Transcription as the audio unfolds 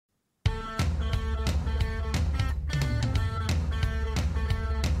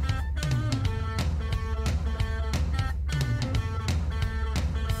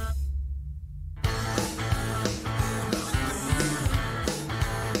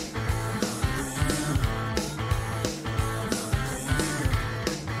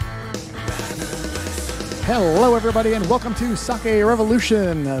Hello, everybody, and welcome to Sake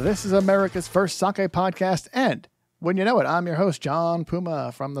Revolution. This is America's first sake podcast, and when you know it, I'm your host, John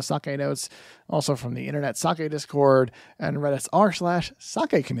Puma, from the Sake Notes, also from the Internet Sake Discord and Reddit's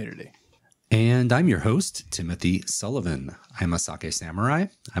r/sake community. And I'm your host, Timothy Sullivan. I'm a sake samurai,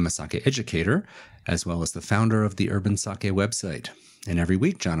 I'm a sake educator, as well as the founder of the Urban Sake website. And every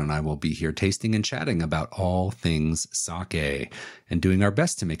week, John and I will be here tasting and chatting about all things sake and doing our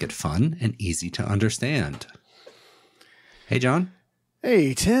best to make it fun and easy to understand. Hey, John.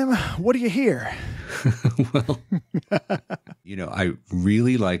 Hey, Tim. What do you hear? Well, I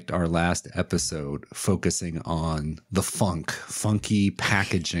really liked our last episode focusing on the funky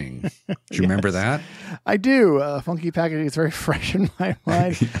packaging. Do you remember that? I do. Funky packaging is very fresh in my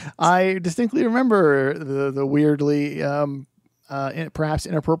mind. Yes. I distinctly remember the weirdly... perhaps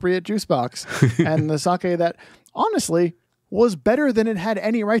inappropriate juice box and the sake that honestly was better than it had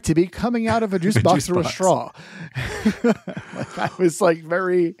any right to be coming out of a juice box through a straw. I was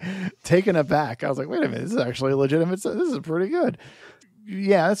very taken aback. I was like, wait a minute, this is actually legitimate. This is pretty good.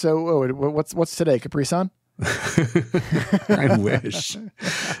 Yeah. So what's today? Capri Sun? I wish.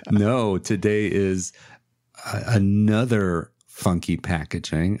 No, today is another funky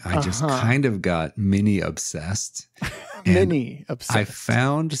packaging. I just kind of got mini obsessed. I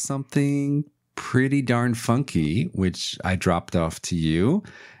found something pretty darn funky, which I dropped off to you.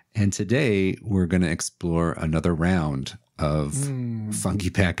 And today we're going to explore another round of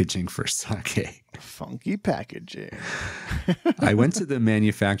funky packaging for sake. Funky packaging. I went to the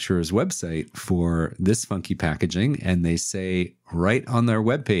manufacturer's website for this funky packaging, and they say right on their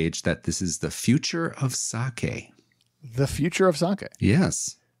webpage that this is the future of sake. The future of sake?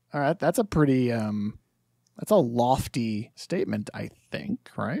 Yes. All right. That's a pretty... That's a lofty statement, I think,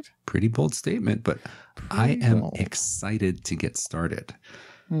 right? Pretty bold statement, but I am excited to get started.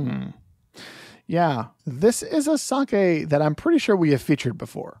 Yeah, this is a sake that I'm pretty sure we have featured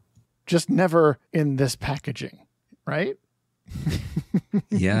before, just never in this packaging, right?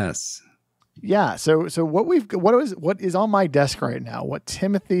 Yes. Yeah. So what is on my desk right now? What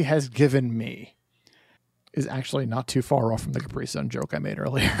Timothy has given me is actually not too far off from the Capri Sun joke I made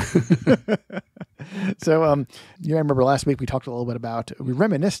earlier. So, you remember last week we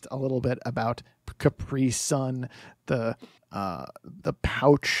reminisced a little bit about Capri Sun, the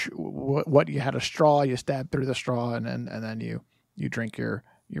pouch, what you had a straw, you stabbed through the straw, and then you drink your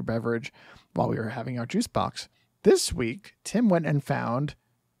beverage while we were having our juice box. This week, Tim went and found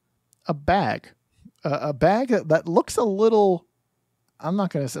a bag that looks a little, I'm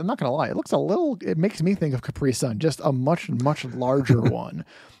not going to lie. It makes me think of Capri Sun, just a much, much larger one.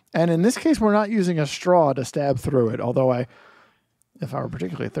 And in this case, we're not using a straw to stab through it. Although if I were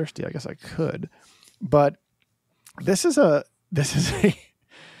particularly thirsty, I guess I could. But this is a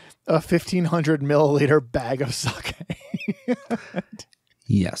 1,500 milliliter bag of sake.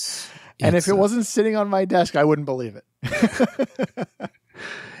 Yes. And if it wasn't sitting on my desk, I wouldn't believe it.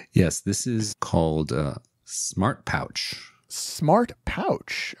 Yes, this is called Smart Pouch. Smart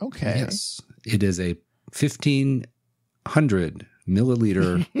Pouch. Okay. Yes. It is a 1,500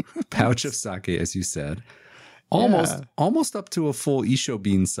 milliliter pouch of sake, as you said. Almost up to a full isho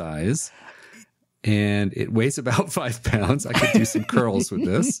bean size. And it weighs about 5 pounds. I could do some curls with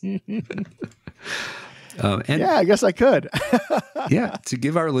this. I guess I could. Yeah, to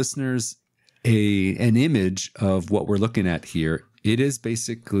give our listeners an image of what we're looking at here, it is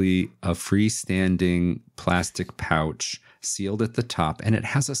basically a freestanding plastic pouch sealed at the top, and it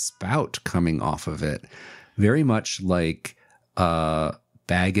has a spout coming off of it, very much like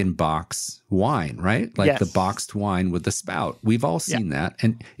bag-in-box wine, right? Like the boxed wine with the spout. We've all seen that.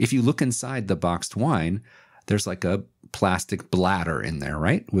 And if you look inside the boxed wine, there's like a plastic bladder in there,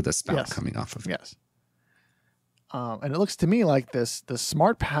 right? With a spout coming off of it. Yes. And it looks to me like the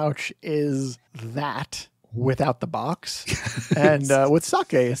Smart Pouch is that without the box and with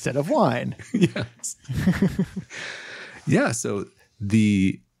sake instead of wine. Yes. Yeah. So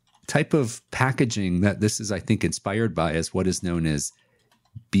the type of packaging that this is, I think, inspired by is what is known as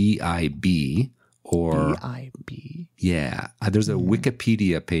BIB or BIB. Yeah. There's a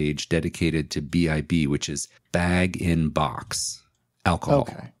Wikipedia page dedicated to BIB, which is bag-in-box alcohol.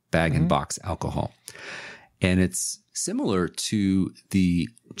 Okay. Bag-in-box alcohol. And it's similar to the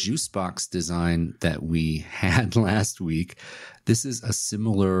juice box design that we had last week. This is a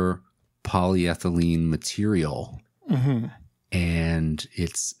similar polyethylene material. Mm-hmm. And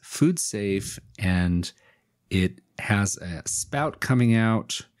it's food safe, and it has a spout coming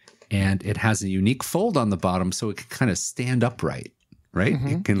out, and it has a unique fold on the bottom so it can kind of stand upright, right? Mm-hmm.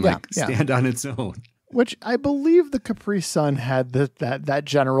 It can stand on its own. Which I believe the Capri Sun had that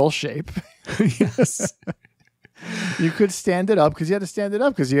general shape. Yes. You could stand it up because you had to stand it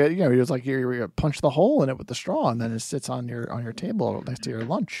up because you was like you punch the hole in it with the straw and then it sits on your table next to your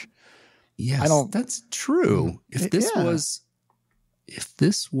lunch. Yes, that's true. If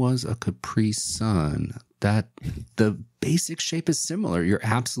this was a Capri Sun, that the basic shape is similar. You're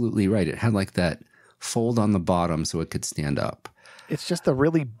absolutely right. It had like that fold on the bottom so it could stand up. It's just a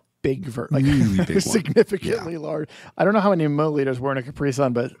really big really big one. Significantly large. I don't know how many milliliters were in a Capri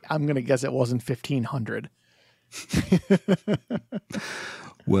Sun, but I'm going to guess it wasn't 1,500.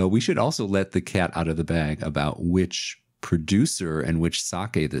 Well, we should also let the cat out of the bag about which producer and which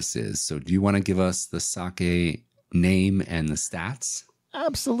sake this is. So do you want to give us the sake name and the stats?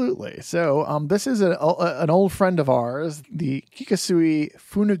 Absolutely. So this is an old friend of ours, the Kikusui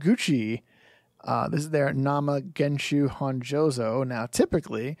Funaguchi. This is their Nama Genshu Honjozo. Now,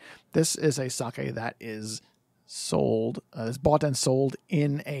 typically, this is a sake that is bought and sold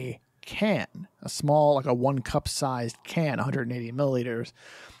in a can, a small, like a 1 cup sized can, 180 milliliters.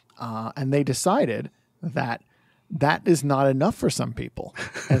 And they decided that is not enough for some people.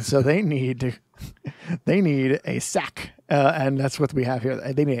 And so they need a sack. And that's what we have here.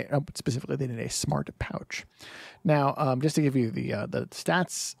 They need a smart pouch. Now, just to give you the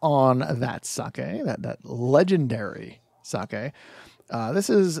stats on that sake, that legendary sake, this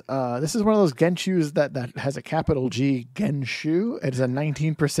is one of those genshus that has a capital G, Genshu. It is a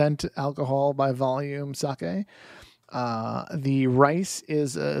 19% alcohol by volume sake. The rice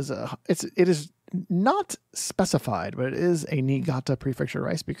it is not specified, but it is a Niigata prefecture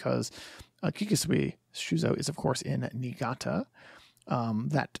rice because Kikusui Shuzo is of course in Niigata.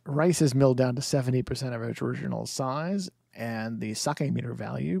 That rice is milled down to 70% of its original size, and the sake meter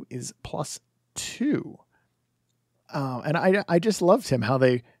value is +2. And I just loved him how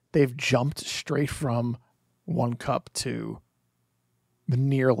they've jumped straight from 1 cup to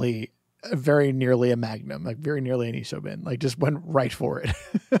very nearly a magnum, like very nearly an isobin, like just went right for it.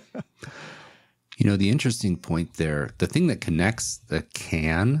 The interesting point there, the thing that connects the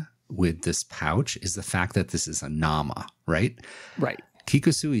can with this pouch is the fact that this is a Nama, right? Right.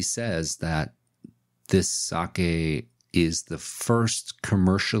 Kikusui says that this sake is the first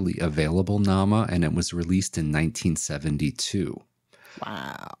commercially available Nama, and it was released in 1972.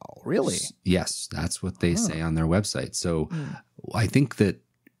 Wow, really? Yes, that's what they say on their website. So I think that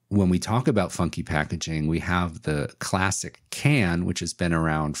when we talk about funky packaging, we have the classic can, which has been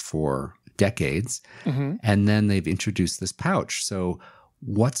around for decades, and then they've introduced this pouch. So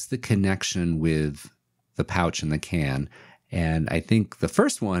what's the connection with the pouch and the can? And I think the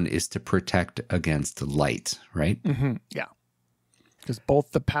first one is to protect against light, right? Mm-hmm. Yeah. Because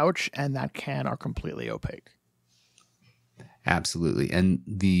both the pouch and that can are completely opaque. Absolutely. And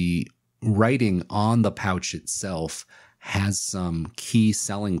the writing on the pouch itself has some key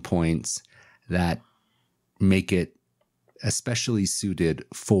selling points that make it especially suited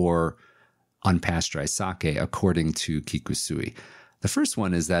for unpasteurized sake, according to Kikusui. The first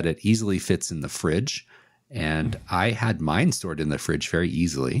one is that it easily fits in the fridge. And I had mine stored in the fridge very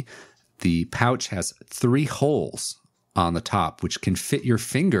easily. The pouch has 3 holes on the top, which can fit your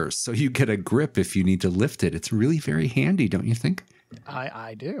fingers. So you get a grip if you need to lift it. It's really very handy, don't you think?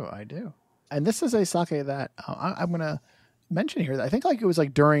 I do. And this is a sake that I'm going to mention here. I think like it was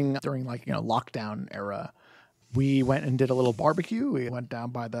like during like, lockdown era, we went and did a little barbecue. We went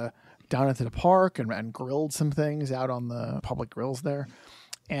down into the park and grilled some things out on the public grills there.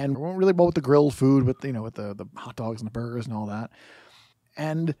 And we went really well with the grilled food, with the hot dogs and the burgers and all that.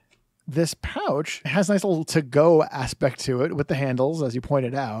 And this pouch has a nice little to-go aspect to it with the handles, as you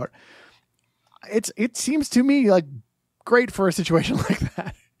pointed out. It seems to me like great for a situation like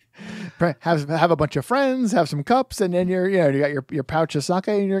that. Have a bunch of friends, have some cups, and then you got your pouch of sake,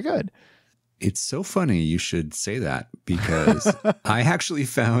 and you're good. It's so funny you should say that, because I actually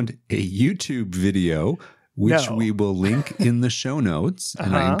found a YouTube video which we will link in the show notes.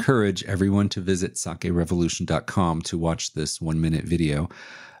 And I encourage everyone to visit sakerevolution.com to watch this 1-minute video.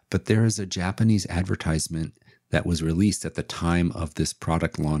 But there is a Japanese advertisement that was released at the time of this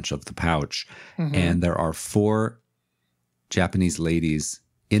product launch of the pouch. And there are 4 Japanese ladies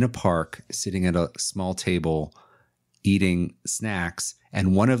in a park sitting at a small table eating snacks,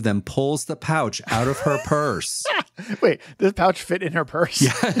 and one of them pulls the pouch out of her purse. Wait, this pouch fit in her purse?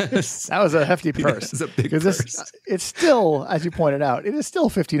 Yes. That was a hefty purse. It's a big purse. It's still, as you pointed out, it is still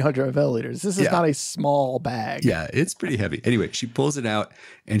 1,500 milliliters. This is not a small bag. Yeah, it's pretty heavy. Anyway, she pulls it out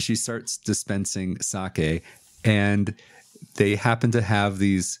and she starts dispensing sake, and they happen to have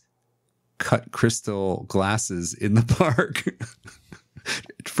these cut crystal glasses in the park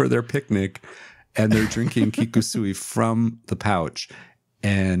for their picnic, and they're drinking Kikusui from the pouch.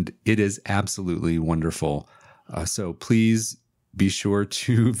 And it is absolutely wonderful. So please be sure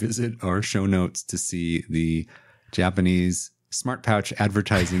to visit our show notes to see the Japanese smart pouch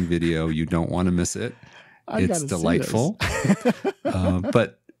advertising video. You don't want to miss it. It's delightful.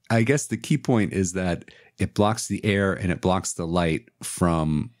 But I guess the key point is that it blocks the air and it blocks the light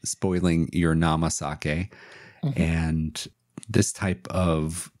from spoiling your namasake. Mm-hmm. And this type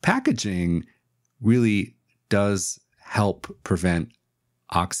of packaging really does help prevent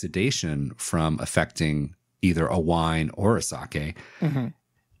oxidation from affecting either a wine or a sake. Mm-hmm.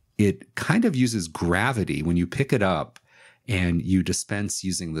 It kind of uses gravity. When you pick it up and you dispense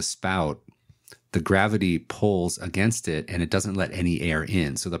using the spout, the gravity pulls against it and it doesn't let any air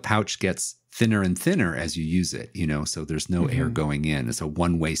in. So the pouch gets thinner and thinner as you use it, so there's no air going in. It's a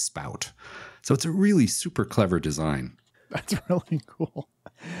one-way spout. So it's a really super clever design. That's really cool.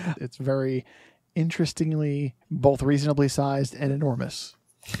 It's very interestingly both reasonably sized and enormous.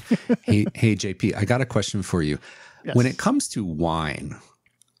 Hey, JP, I got a question for you. Yes. When it comes to wine,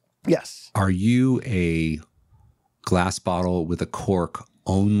 yes, are you a glass bottle with a cork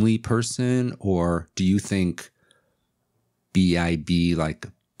only person, or do you think BIB, like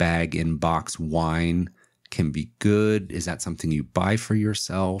bag in box wine, can be good? Is that something you buy for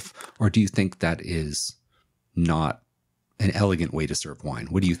yourself, or do you think that is not an elegant way to serve wine?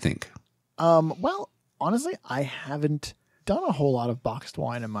 What do you think? Well, honestly, I haven't done a whole lot of boxed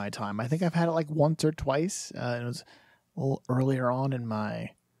wine in my time. I think I've had it like once or twice. It was a little earlier on in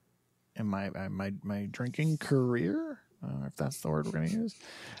my drinking career, if that's the word we're going to use.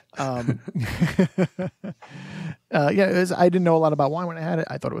 I didn't know a lot about wine when I had it.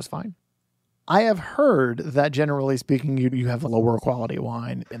 I thought it was fine. I have heard that generally speaking, you have a lower quality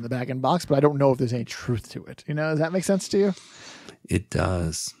wine in the bag and box, but I don't know if there's any truth to it. Does that make sense to you? It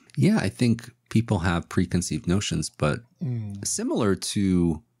does. Yeah, I think people have preconceived notions, but similar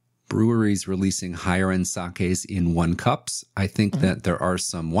to breweries releasing higher end sakes in 1 cups, I think that there are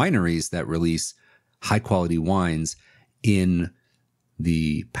some wineries that release high quality wines in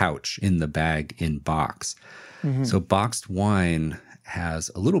the pouch, in the bag, in box. Mm-hmm. So boxed wine has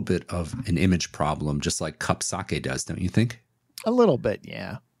a little bit of an image problem, just like cup sake does, don't you think? A little bit,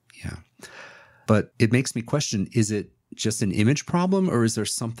 yeah. Yeah. But it makes me question, is it just an image problem, or is there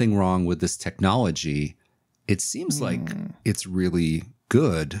something wrong with this technology? It seems like it's really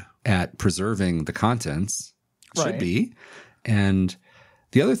good at preserving the contents. Should be. And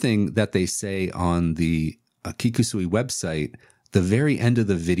the other thing that they say on the Kikusui website, the very end of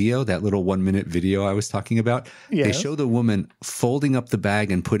the video, that little 1-minute video I was talking about, they show the woman folding up the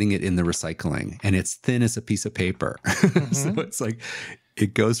bag and putting it in the recycling, and it's thin as a piece of paper. Mm-hmm. So it's like,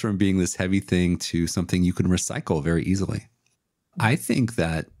 it goes from being this heavy thing to something you can recycle very easily. I think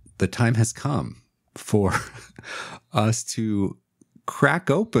that the time has come for us to crack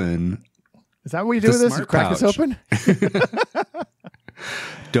open. Is that what you do with this? You crack this open?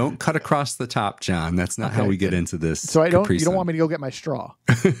 Don't cut across the top, John. That's not how we get into this. So you don't want me to go get my straw.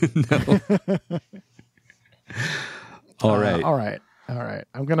 No. All right. All right.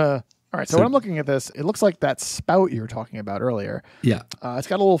 So when I'm looking at this, it looks like that spout you were talking about earlier. Yeah. It's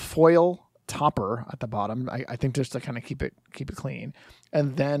got a little foil topper at the bottom. I think just to kind of keep it clean.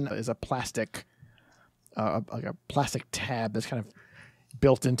 And then is a plastic, like a plastic tab that's kind of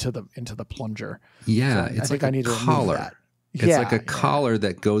built into the plunger. Yeah. So it's I need to collar. That. It's like a collar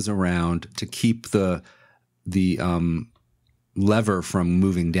that goes around to keep the lever from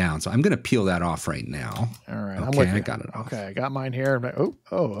moving down. So I'm going to peel that off right now. All right. Okay, I'm with you. I got it off. Okay, I got mine here.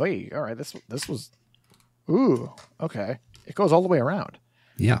 Wait. All right. This was. Ooh. Okay. It goes all the way around.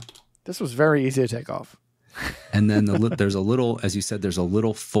 Yeah. This was very easy to take off. And then there's a little, as you said, there's a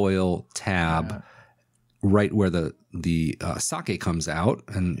little foil tab right where the sake comes out,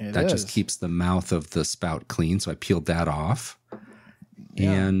 and just keeps the mouth of the spout clean. So I peeled that off.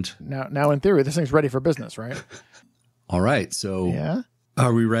 Yeah. And now in theory, this thing's ready for business, right? All right. So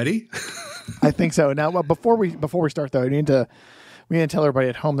are we ready? I think so. Now, before we start though, we need to tell everybody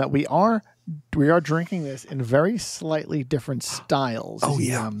at home that we are drinking this in very slightly different styles. Oh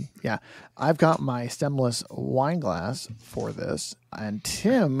yeah. I've got my stemless wine glass for this, and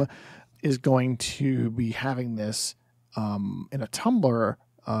Tim is going to be having this in a tumbler,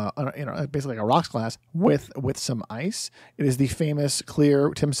 basically like a rocks glass with some ice. It is the famous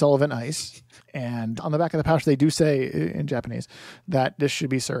clear Tim Sullivan ice. And on the back of the pouch, they do say in Japanese that this should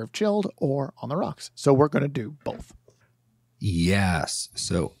be served chilled or on the rocks. So we're going to do both. Yes.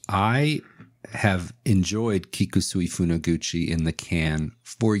 So I have enjoyed Kikusui Funaguchi in the can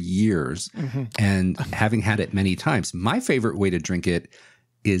for years, and having had it many times. My favorite way to drink it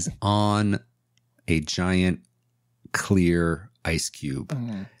is on a giant clear ice cube.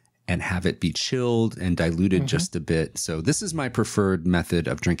 and have it be chilled and diluted just a bit. So this is my preferred method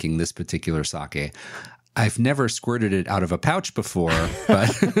of drinking this particular sake. I've never squirted it out of a pouch before,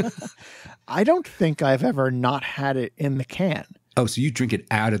 but I don't think I've ever not had it in the can. Oh, so you drink it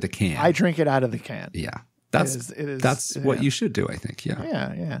out of the can? I drink it out of the can. Yeah. That's what you should do, I think.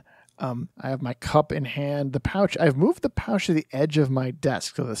 Yeah. Yeah. I have my cup in hand. The pouch, I've moved the pouch to the edge of my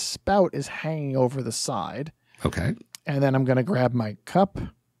desk, so the spout is hanging over the side. Okay. And then I'm going to grab my cup.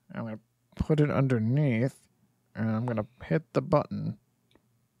 I'm going to put it underneath, and I'm going to hit the button.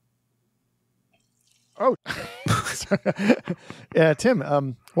 Oh, yeah, Tim.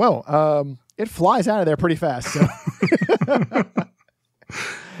 It flies out of there pretty fast. So.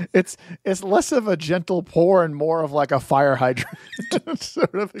 It's less of a gentle pour and more of like a fire hydrant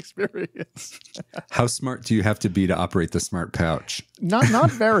sort of experience. How smart do you have to be to operate the smart pouch?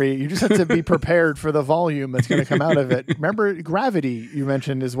 Not very. You just have to be prepared for the volume that's going to come out of it. Remember, gravity you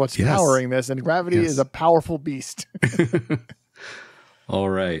mentioned is what's powering this, and gravity is a powerful beast. All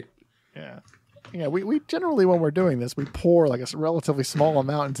right. Yeah, we generally, when we're doing this, we pour like a relatively small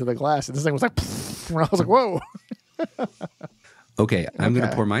amount into the glass, and this thing was like, and I was like, whoa. Okay, I'm going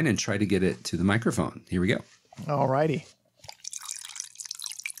to pour mine and try to get it to the microphone. Here we go. All righty.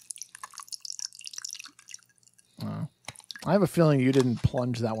 I have a feeling you didn't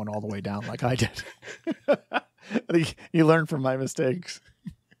plunge that one all the way down like I did. I think you learned from my mistakes.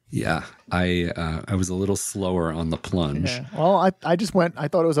 Yeah, I was a little slower on the plunge. Yeah. Well, I just went, I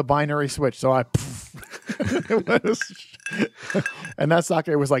thought it was a binary switch, so I, it was, and that sake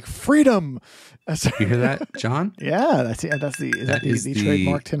was like, freedom. You hear that, John? Yeah, that's the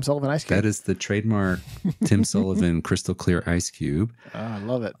trademark Tim Sullivan ice cube? That is the trademark Tim Sullivan crystal clear ice cube. Oh, I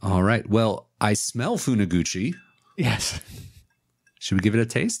love it. All right. Well, I smell Funaguchi. Yes. Should we give it a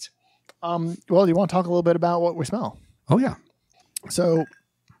taste? Well, you want to talk a little bit about what we smell? Oh, yeah. So,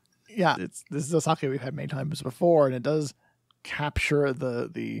 yeah, this is a sake we've had many times before, and it does capture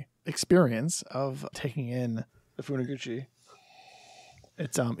the experience of taking in the Funaguchi.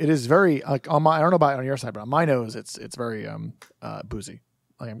 It is very like on my, I don't know about on your side, but on my nose it's very boozy.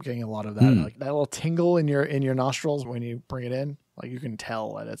 Like I'm getting a lot of that like that little tingle in your nostrils when you bring it in. Like you can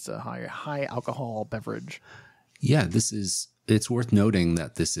tell that it's a high alcohol beverage. Yeah, it's worth noting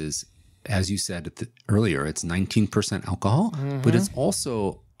that this is, as you said earlier, it's 19% alcohol, but it's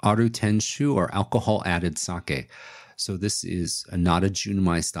also aru tenshu or alcohol added sake. So this is not a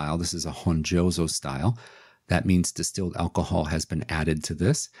junmai style. This is a honjozo style. That means distilled alcohol has been added to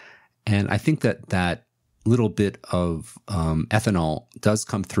this. And I think that little bit of ethanol does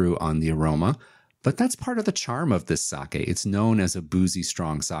come through on the aroma, but that's part of the charm of this sake. It's known as a boozy,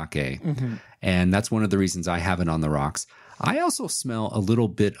 strong sake. And that's one of the reasons I have it on the rocks. I also smell a little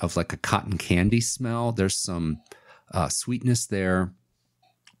bit of like a cotton candy smell. There's some sweetness there.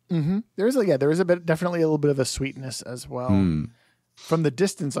 There is definitely a little bit of a sweetness as well. From the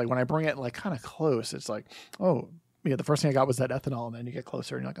distance, like when I bring it like kind of close, it's like, oh, yeah, the first thing I got was that ethanol, and then you get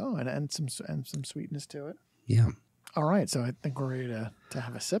closer and you're like, oh, and some sweetness to it. Yeah. All right, so I think we're ready to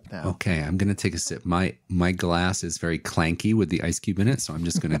have a sip now. Okay, I'm going to take a sip. My glass is very clanky with the ice cube in it, so I'm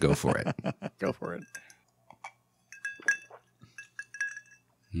just going to go for it. Go for it.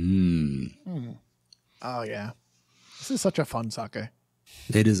 Oh, yeah. This is such a fun sake.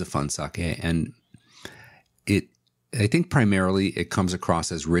 It is a fun sake, and I think primarily it comes across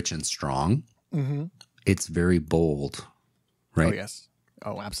as rich and strong. It's very bold, right? Oh, yes.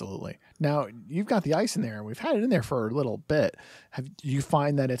 Oh, absolutely. Now, you've got the ice in there. We've had it in there for a little bit. Do you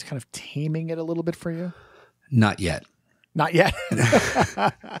find that it's kind of taming it a little bit for you? Not yet. Not yet.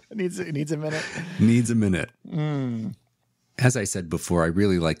 It needs a minute. Needs a minute. As I said before, I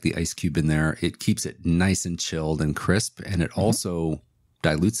really like the ice cube in there. It keeps it nice and chilled and crisp, and it also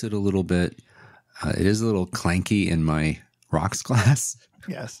dilutes it a little bit. It is a little clanky in my rocks glass.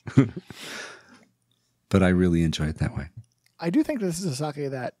 Yes. But I really enjoy it that way. I do think this is a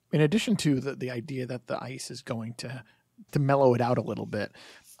sake that, in addition to the idea that the ice is going to mellow it out a little bit,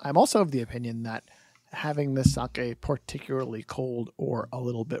 I'm also of the opinion that having this sake particularly cold or a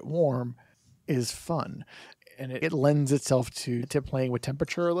little bit warm is fun. And it lends itself to playing with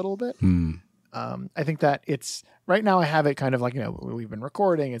temperature a little bit. I think that it's right now I have it kind of like, we've been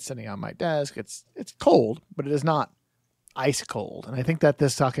recording, it's sitting on my desk. It's cold, but it is not ice cold. And I think that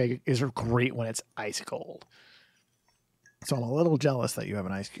this sake is great when it's ice cold. So I'm a little jealous that you have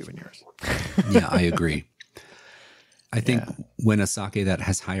an ice cube in yours. Yeah, I agree. I think when a sake that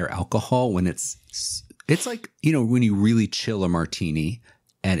has higher alcohol, when it's like, when you really chill a martini,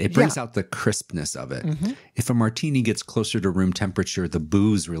 and it brings out the crispness of it. If a martini gets closer to room temperature, the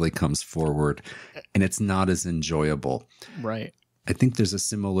booze really comes forward and it's not as enjoyable. Right. I think there's a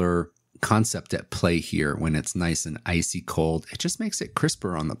similar concept at play here when it's nice and icy cold. It just makes it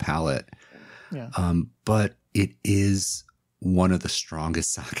crisper on the palate. Yeah. But it is one of the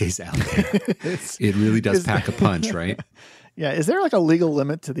strongest sakes out there. It really does pack a punch, right? Yeah. Is there like a legal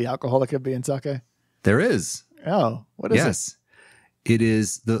limit to the alcohol that could be in sake? There is. Oh, what is it? Yes. It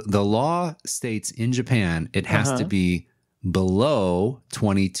is the law states in Japan it has to be below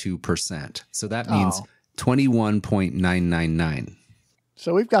 22%. So that means 21.999.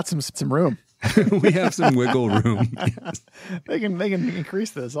 So we've got some room. We have some wiggle room. Yes. They can increase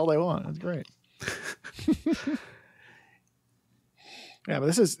this all they want. It's great. Yeah, but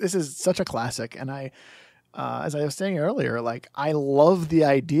this is such a classic, and I, as I was saying earlier, like I love the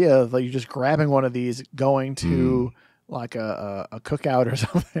idea of like you just grabbing one of these, going to like a cookout or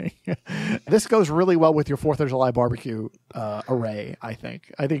something. This goes really well with your 4th of July barbecue array. I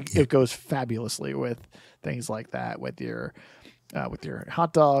think it goes fabulously with things like that, with your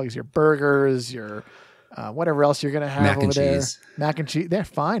hot dogs, your burgers, your whatever else you're gonna have mac over and there. Cheese. Mac and cheese. They're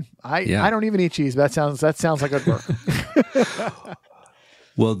fine. I don't even eat cheese, but that sounds like good work.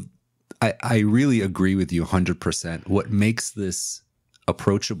 Well, I really agree with you 100%. What makes this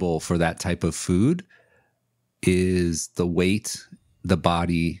approachable for that type of food is the weight, the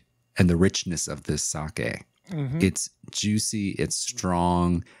body, and the richness of this sake. It's juicy, it's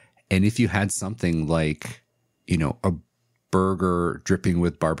strong, and if you had something like, a burger dripping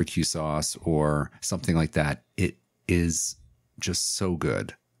with barbecue sauce or something like that, it is just so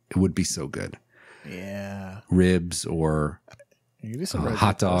good. It would be so good. Yeah. Ribs or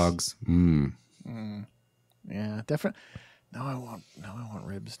hot dogs. Yeah, definitely. Now I want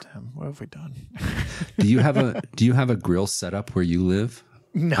ribs, Tim. What have we done? Do you have a grill setup where you live?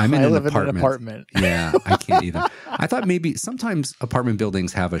 No, I live in an apartment. Yeah, I can't either. I thought maybe sometimes apartment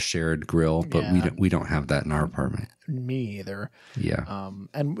buildings have a shared grill, but we don't have that in our apartment. Me either. Yeah.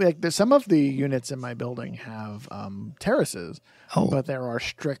 And like some of the units in my building have terraces, but there are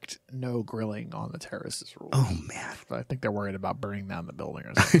strict no grilling on the terraces rules. Oh man, I think they're worried about burning down the building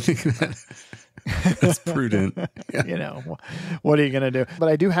or something. That's prudent. Yeah. What are you gonna do? But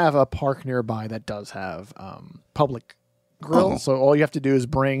I do have a park nearby that does have public grill. So all you have to do is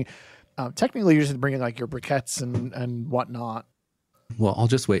bring, technically you're just bringing like your briquettes and whatnot. Well, I'll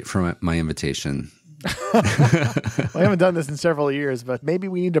just wait for my invitation. Well, I haven't done this in several years, but maybe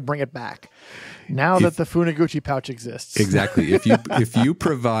we need to bring it back now that the Funaguchi pouch exists. Exactly. If you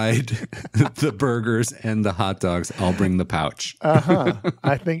provide the burgers and the hot dogs, I'll bring the pouch.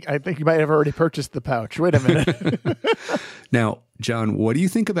 I think you might have already purchased the pouch. Wait a minute. Now, John, what do you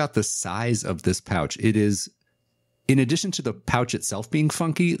think about the size of this pouch? It is, in addition to the pouch itself being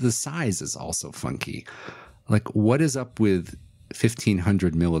funky, the size is also funky. Like, what is up with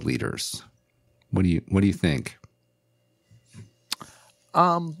 1,500 milliliters? What do you think?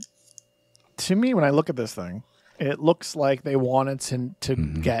 To me, when I look at this thing, it looks like they wanted to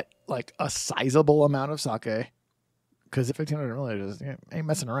get like a sizable amount of sake, because 1,500 milliliters ain't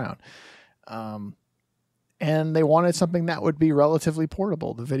messing around. And they wanted something that would be relatively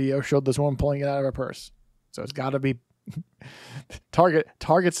portable. The video showed this woman pulling it out of her purse, so it's got to be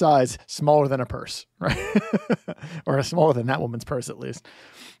target size, smaller than a purse, right? Or smaller than that woman's purse at least.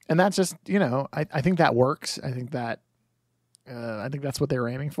 And that's just, I think that works. I think that's what they were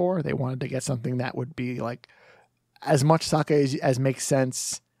aiming for. They wanted to get something that would be like as much sake as makes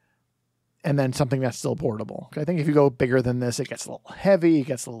sense, and then something that's still portable. I think if you go bigger than this, it gets a little heavy, it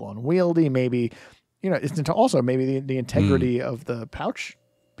gets a little unwieldy. Maybe, it's also maybe the integrity of the pouch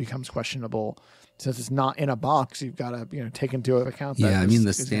becomes questionable. Since it's not in a box, you've got to take into account that. Yeah, I mean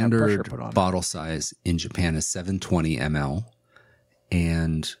the standard bottle size in Japan is 720 ml,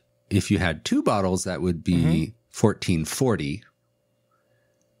 and if you had 2 bottles, that would be 1,440.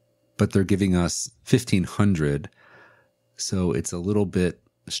 But they're giving us 1,500, so it's a little bit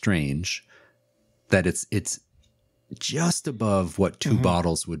strange that it's just above what 2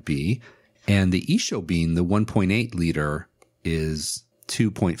 bottles would be, and the Isho bean, the 1.8 liter, is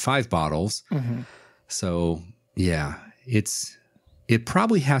 2.5 bottles. So yeah, it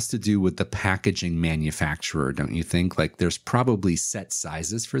probably has to do with the packaging manufacturer, don't you think? Like there's probably set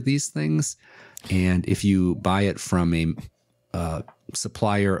sizes for these things. And if you buy it from a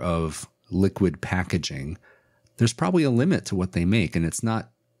supplier of liquid packaging, there's probably a limit to what they make. And it's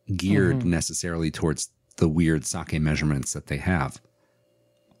not geared necessarily towards the weird sake measurements that they have.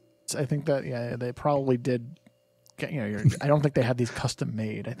 I think that, they probably did. I don't think they had these custom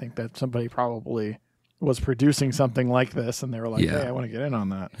made. I think that somebody probably was producing something like this, and they were like, "Hey, I want to get in on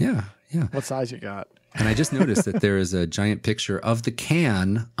that." Yeah. What size you got? And I just noticed that there is a giant picture of the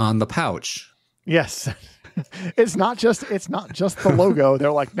can on the pouch. Yes. It's not just the logo.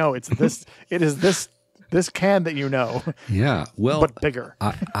 They're like, no, it is this can that Yeah. Well, but bigger.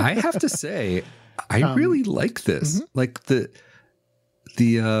 I have to say, I really like this. Like the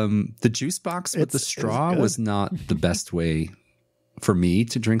juice box with the straw was not the best way for me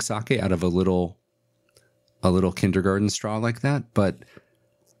to drink sake out of a little kindergarten straw like that. But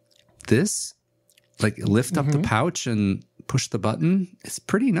this, like, lift up the pouch and push the button, it's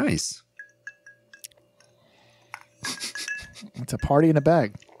pretty nice. It's a party in a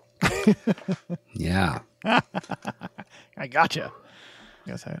bag. Yeah. I gotcha.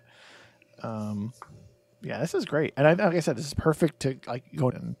 Yes, yeah, this is great, and like I said, this is perfect to like go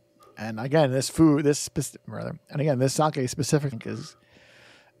in. And again, this sake specific is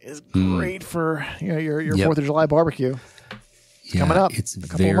great for your 4th of July barbecue. Coming up. It's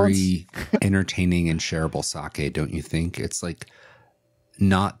very entertaining and shareable sake, don't you think? It's like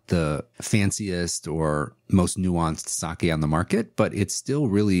not the fanciest or most nuanced sake on the market, but it's still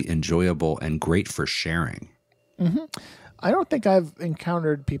really enjoyable and great for sharing. Mm-hmm. I don't think I've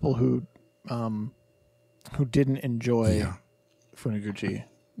encountered people who didn't enjoy Funaguchi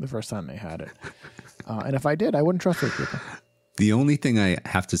the first time they had it. And if I did, I wouldn't trust those people. The only thing I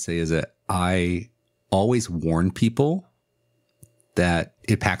have to say is that I always warn people that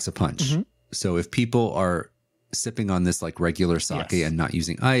it packs a punch. Mm-hmm. So if people are sipping on this like regular sake and not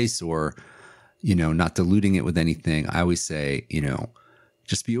using ice or, not diluting it with anything, I always say,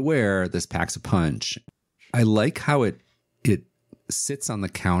 just be aware this packs a punch. I like how it sits on the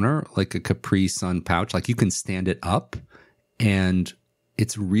counter like a Capri Sun pouch. Like you can stand it up and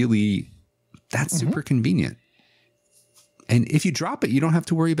it's really, that's super convenient. And if you drop it, you don't have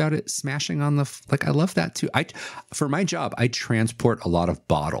to worry about it smashing on I love that too. For my job, I transport a lot of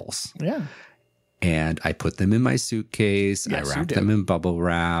bottles. Yeah. And I put them in my suitcase. Yes, I wrap them in bubble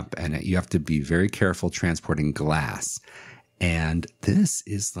wrap, and you have to be very careful transporting glass. And this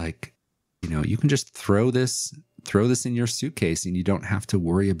is like, you can just throw this in your suitcase and you don't have to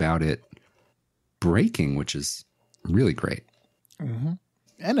worry about it breaking, which is really great. Mm-hmm.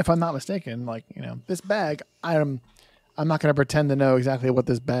 And if I'm not mistaken, this bag, I'm not going to pretend to know exactly what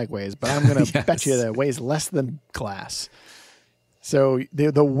this bag weighs, but I'm going to bet you that it weighs less than glass. So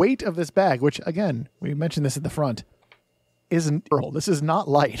the weight of this bag, which again, we mentioned this at the front, isn't pearl. This is not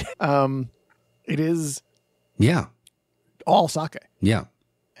light. It is all sake. Yeah.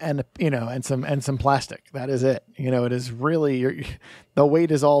 And and some plastic. That is it. It is really the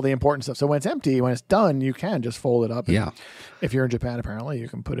weight is all the important stuff. So when it's empty, when it's done, you can just fold it up. And if you're in Japan, apparently you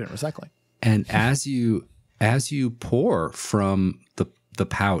can put it in recycling. And as you pour from the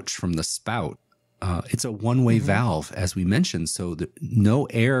pouch, from the spout, it's a one-way valve, as we mentioned, so that no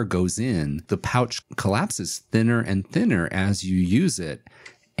air goes in. The pouch collapses thinner and thinner as you use it.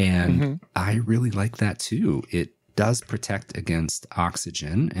 And I really like that too. It does protect against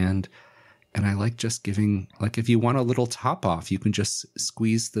oxygen. And I like just giving, like if you want a little top off, you can just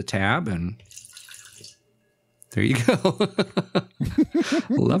squeeze the tab and there you go.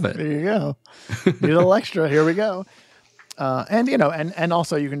 Love it. There you go. Need a little extra. Here we go. And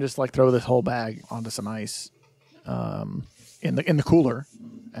also you can just like throw this whole bag onto some ice, in the cooler,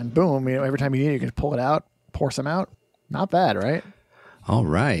 and boom, every time you need it, you can pull it out, pour some out. Not bad, right? All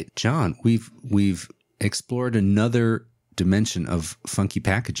right, John, we've explored another dimension of funky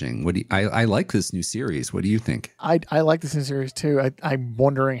packaging. I like this new series. What do you think? I like this new series too. I'm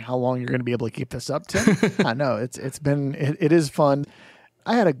wondering how long you're going to be able to keep this up, Tim. I know it is fun.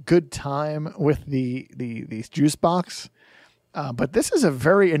 I had a good time with the juice box. But this is a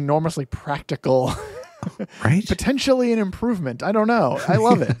very enormously practical, right? Potentially an improvement. I don't know. I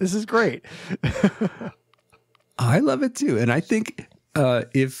love it. This is great. I love it too. And I think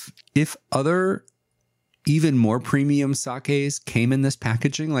if other even more premium sakes came in this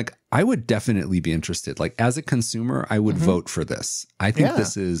packaging, like I would definitely be interested. Like as a consumer, I would vote for this. I think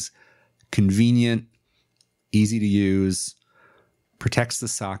this is convenient, easy to use, protects the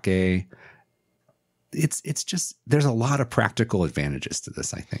sake. It's just, there's a lot of practical advantages to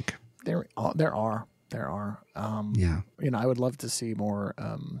this, I think. There are. I would love to see more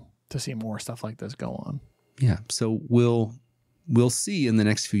stuff like this go on. Yeah. So we'll see in the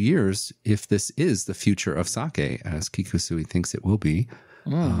next few years if this is the future of sake, as Kikusui thinks it will be.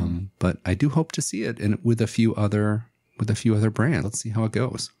 But I do hope to see it with a few other brands. Let's see how it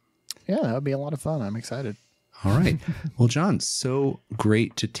goes. Yeah, that would be a lot of fun. I'm excited. All right. Well, John, so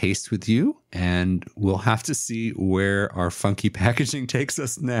great to taste with you, and we'll have to see where our funky packaging takes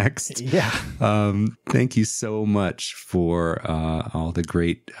us next. Yeah. Thank you so much for all the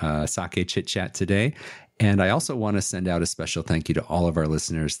great sake chit chat today. And I also want to send out a special thank you to all of our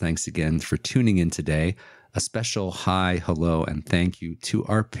listeners. Thanks again for tuning in today. A special hi, hello, and thank you to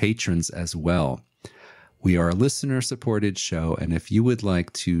our patrons as well. We are a listener-supported show, and if you would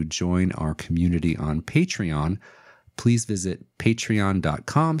like to join our community on Patreon, please visit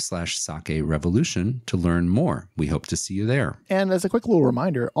patreon.com/sakerevolution to learn more. We hope to see you there. And as a quick little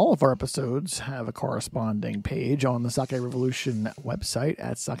reminder, all of our episodes have a corresponding page on the Sake Revolution website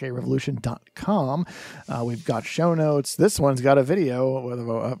at sakerevolution.com. We've got show notes. This one's got a video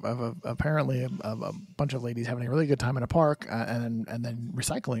of apparently a bunch of ladies having a really good time in a park and then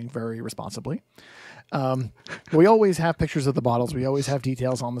recycling very responsibly. We always have pictures of the bottles. We always have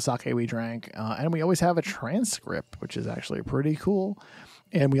details on the sake we drank. And we always have a transcript, which is actually pretty cool.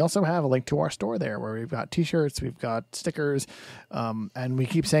 And we also have a link to our store there where we've got t-shirts, we've got stickers. And we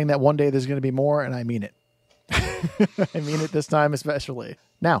keep saying that one day there's going to be more, and I mean it. I mean it this time especially.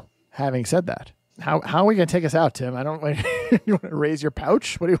 Now, having said that, how are we going to take us out, Tim? You want to raise your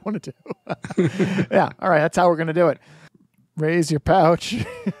pouch? What do you want to do? Yeah, all right, that's how we're going to do it. Raise your pouch.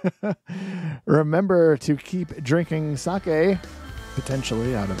 Remember to keep drinking sake,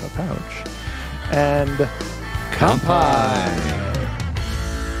 potentially out of a pouch. And kanpai!